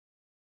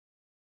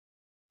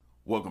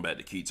Welcome back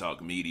to Key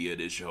Talk Media.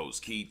 This your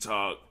host, Key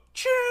Talk.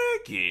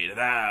 Check it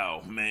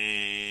out,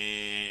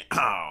 man.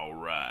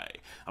 Alright.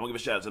 I'm gonna give a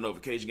shout out to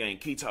Notification Gang,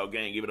 Key Talk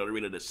Gang. Give it all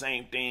really the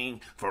same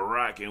thing for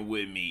rocking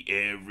with me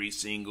every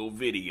single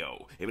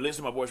video. If you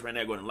listen to my voice right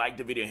now, go ahead and like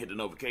the video and hit the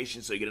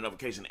notification so you get a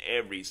notification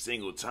every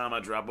single time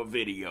I drop a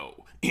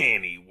video.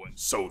 Anyway,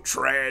 so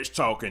Trash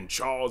Talking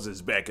Charles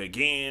is back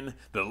again.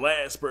 The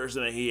last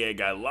person that he had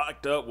got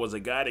locked up was a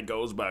guy that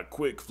goes by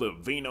Quick Flip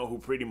Vino, who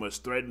pretty much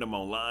threatened him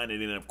online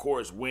and then of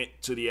course went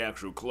to the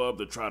actual club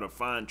to try to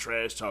find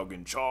Trash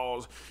Talking Charles.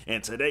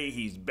 And today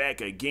he's back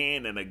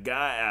again, and a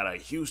guy out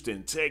of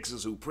Houston,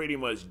 Texas, who pretty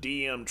much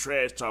DM'd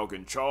Trash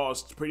Talking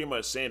Charles, pretty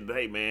much saying,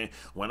 hey man,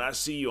 when I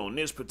see you on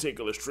this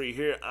particular street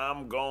here,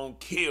 I'm gonna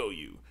kill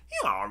you.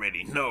 You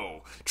already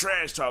know.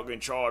 Trash Talking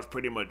Charles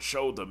pretty much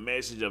showed the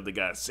message of the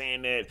guy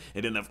saying that.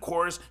 And then, of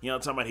course, I'm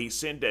talking about he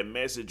sent that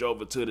message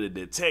over to the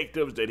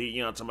detectives that he,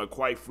 I'm talking about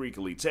quite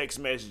frequently text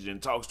message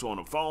and talks to on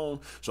the phone.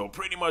 So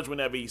pretty much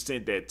whenever he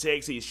sent that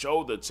text, he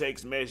showed the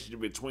text message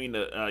between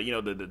the,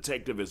 the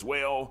detective as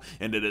well.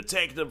 And the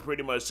detective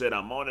pretty much said,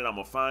 I'm on it. I'm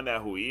going to find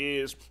out who he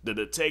is. The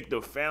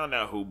detective found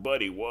out who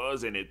Buddy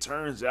was. And it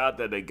turns out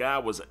that the guy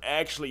was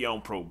actually on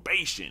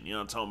probation. You know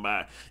what I'm talking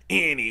about?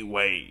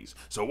 Anyways.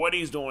 So what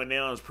he's doing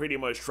now is pretty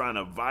much trying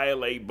to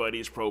violate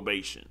Buddy's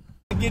probation.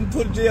 Getting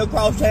put in jail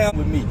across town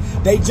with me.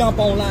 They jump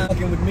online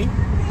with me.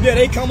 Yeah,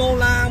 they come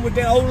online with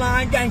their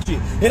online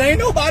gangster. It ain't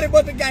nobody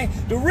but the gang.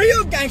 The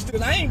real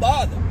gangsters, I ain't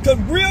bothered. Because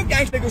real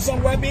gangsters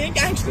somewhere being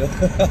gangster.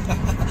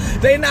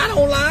 They not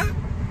online.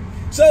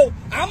 So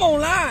I'm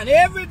online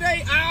every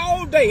day,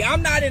 all day.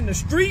 I'm not in the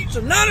streets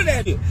or none of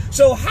that.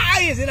 So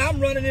how is it I'm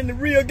running into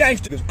real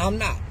gangsters? I'm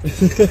not.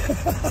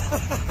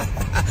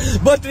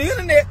 But the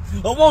internet,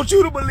 I want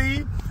you to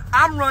believe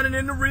I'm running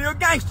into real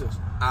gangsters.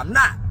 I'm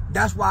not.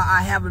 That's why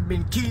I haven't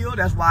been killed.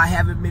 That's why I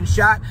haven't been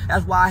shot.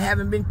 That's why I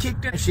haven't been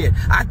kicked in shit.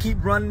 I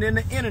keep running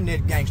into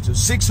internet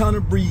gangsters.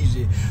 600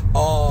 Breezy,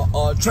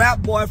 Trap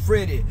Boy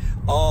Freddy,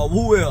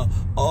 who else?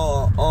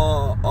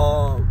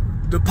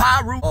 The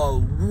Pyro,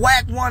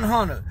 Whack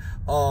 100,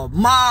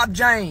 Mob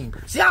James.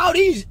 See all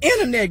these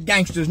internet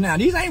gangsters now.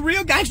 These ain't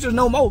real gangsters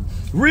no more.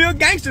 Real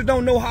gangsters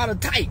don't know how to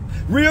type.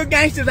 Real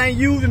gangsters ain't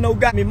using no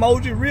goddamn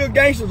emoji. Real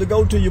gangsters will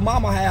go to your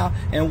mama house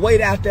and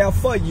wait out there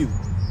for you.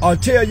 Or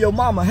tell your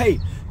mama, hey,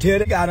 tell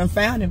the guy done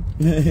found him.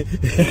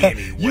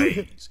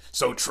 Anyways,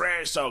 so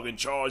Trash Talking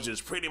Charles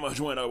just pretty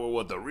much went over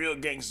what the real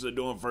gangsters are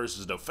doing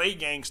versus the fake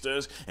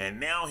gangsters, and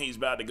now he's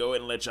about to go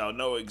ahead and let y'all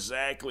know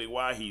exactly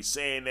why he's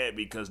saying that,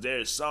 because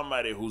there's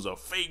somebody who's a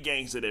fake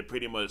gangster that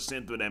pretty much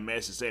sent through that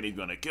message saying he's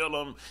gonna kill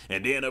him,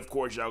 and then of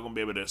course y'all gonna be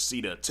able to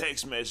see the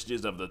text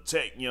messages of the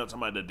talking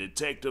about the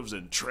detectives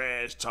and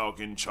Trash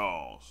Talking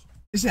Charles.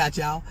 This out,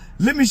 y'all.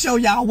 Let me show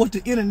y'all what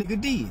the internet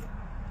did.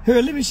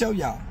 Here, let me show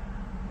y'all.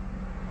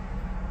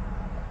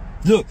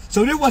 Look,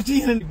 so this what the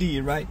internet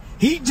did, right?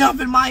 He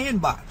jumped in my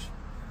inbox.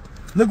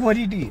 Look what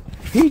he did.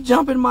 He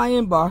jumped in my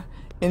inbox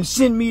and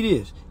sent me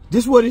this.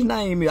 This what his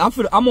name is. I'm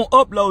gonna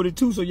upload it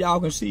too so y'all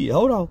can see it.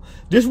 Hold on.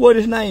 This what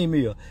his name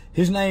is.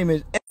 His name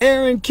is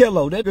Aaron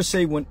Kello. They just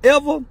say,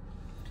 whenever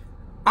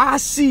I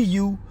see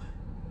you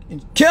in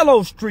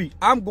Kello Street,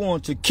 I'm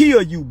going to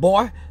kill you,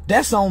 boy.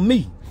 That's on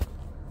me.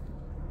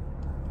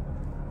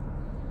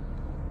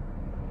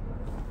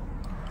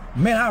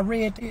 Man, I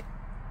read it.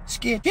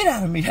 Scared get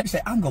out of me. They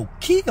say, I'm going to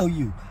kill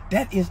you.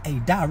 That is a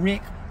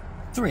direct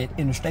threat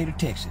in the state of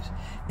Texas.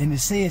 And it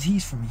says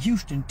he's from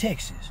Houston,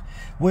 Texas.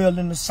 Well,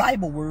 in the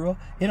cyber world,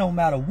 it don't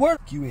matter where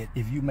you at.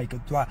 If you make a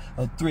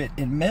threat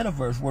in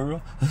metaverse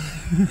world,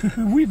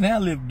 we now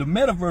live, the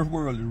metaverse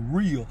world is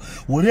real.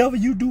 Whatever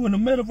you do in the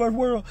metaverse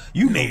world,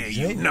 you go to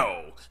jail. You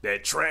know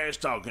that Trash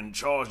Talking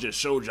Charles just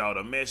showed y'all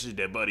the message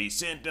that Buddy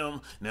sent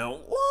them. Now,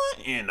 what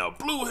in the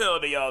blue hell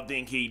do y'all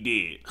think he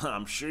did?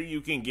 I'm sure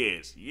you can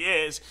guess.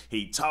 Yes,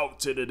 he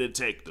talked to the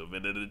detective,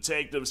 and the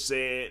detective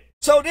said,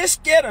 so this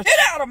scared the shit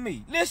out of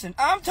me. Listen,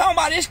 I'm talking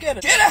about this scared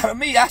the shit out of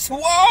me. I said,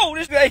 whoa,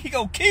 this guy, he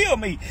gonna kill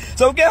me.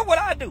 So guess what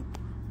I do?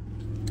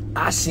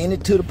 I send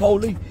it to the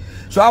police.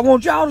 So I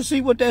want y'all to see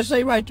what they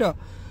say right there.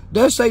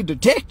 They say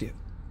detective.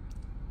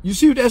 You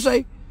see what they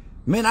say?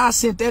 Man, I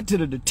sent that to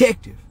the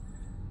detective.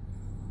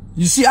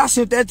 You see, I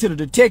sent that to the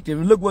detective,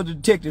 and look what the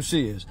detective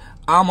says.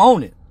 I'm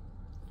on it.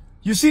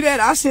 You see that?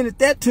 I sent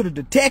that to the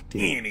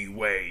detective.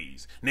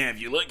 Anyways, now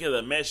if you look at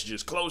the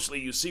messages closely,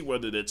 you see where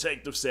the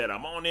detective said,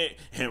 I'm on it,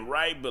 and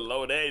right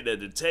below that, the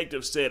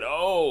detective said,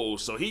 oh,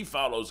 so he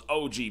follows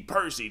OG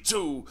Percy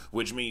too,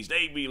 which means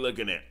they be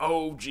looking at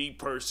OG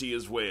Percy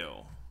as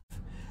well.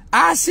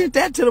 I sent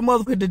that to the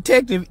motherfucking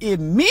detective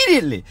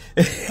immediately.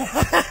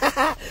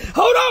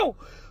 Hold on.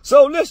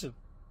 So listen.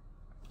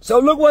 So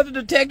look what the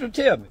detective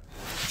tell me.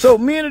 So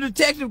me and the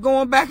detective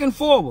going back and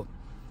forward.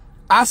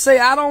 I say,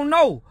 I don't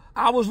know.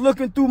 I was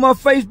looking through my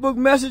Facebook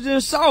messages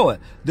and saw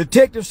it.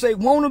 Detective say,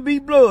 wanna be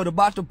blood,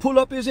 about to pull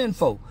up his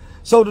info.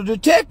 So the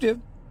detective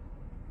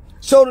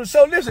So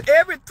listen,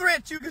 every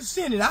threat you can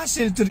send it, I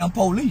send it to the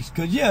police.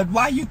 Cause yeah,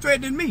 why you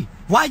threatening me?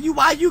 Why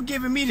you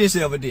giving me this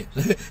evidence?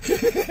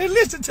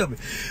 Listen to me.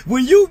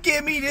 When you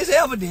give me this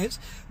evidence,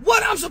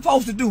 what I'm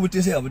supposed to do with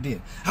this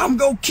evidence? I'm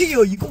gonna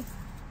kill you.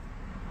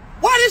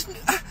 Why this?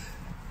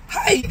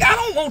 Hey, I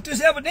don't want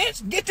this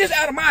evidence. Get this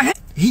out of my hand.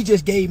 He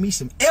just gave me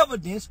some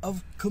evidence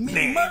of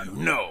committing murder.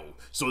 No.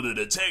 So the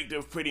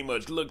detective pretty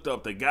much looked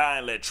up the guy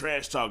and let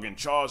Trash Talking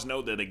Charles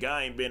know that the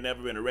guy ain't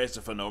never been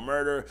arrested for no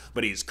murder,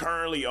 but he's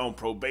currently on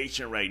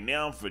probation right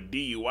now for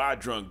DUI,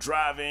 drunk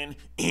driving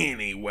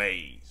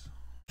anyways.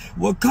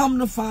 Well, come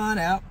to find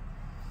out,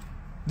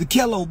 the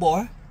Kello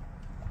boy,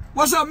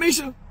 what's up,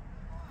 Misha?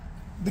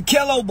 The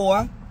Kello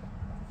boy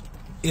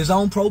is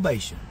on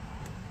probation.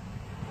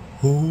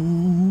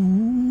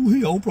 Ooh,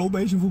 he on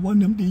probation for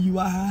one of them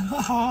DUI.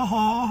 Ha ha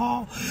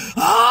ha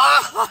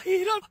ha.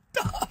 He done.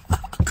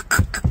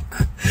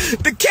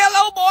 The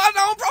Kello boy's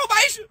on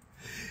probation.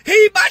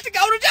 He about to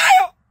go to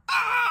jail.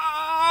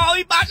 Oh,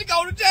 he about to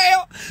go to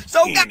jail.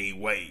 So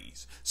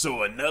anyways,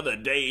 so another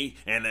day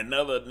and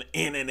another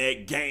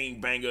internet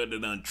gangbanger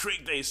that done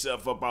tricked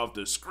theyself up off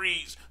the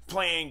streets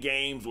playing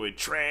games with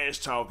Trash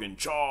Talking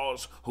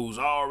Charles, who's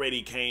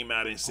already came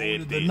out and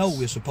said this. The know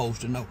we're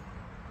supposed to know.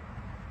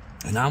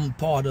 And I'm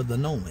part of the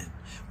knowing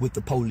with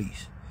the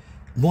police.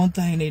 One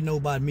thing they know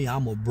about me,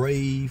 I'm a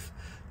brave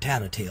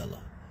tattleteller.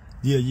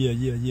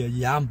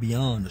 Yeah, I'm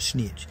beyond a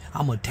snitch.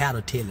 I'm a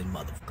tattletelling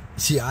motherfucker.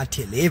 See, I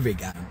tell every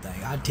goddamn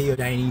thing. I tell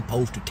they ain't even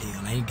supposed to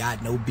tell. I ain't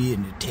got no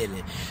business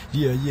telling.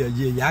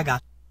 Yeah, I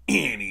got...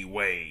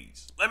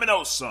 Anyways, let me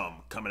know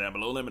something. Comment down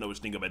below. Let me know what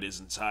you think about this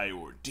entire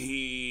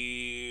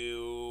ordeal.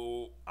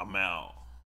 I'm out.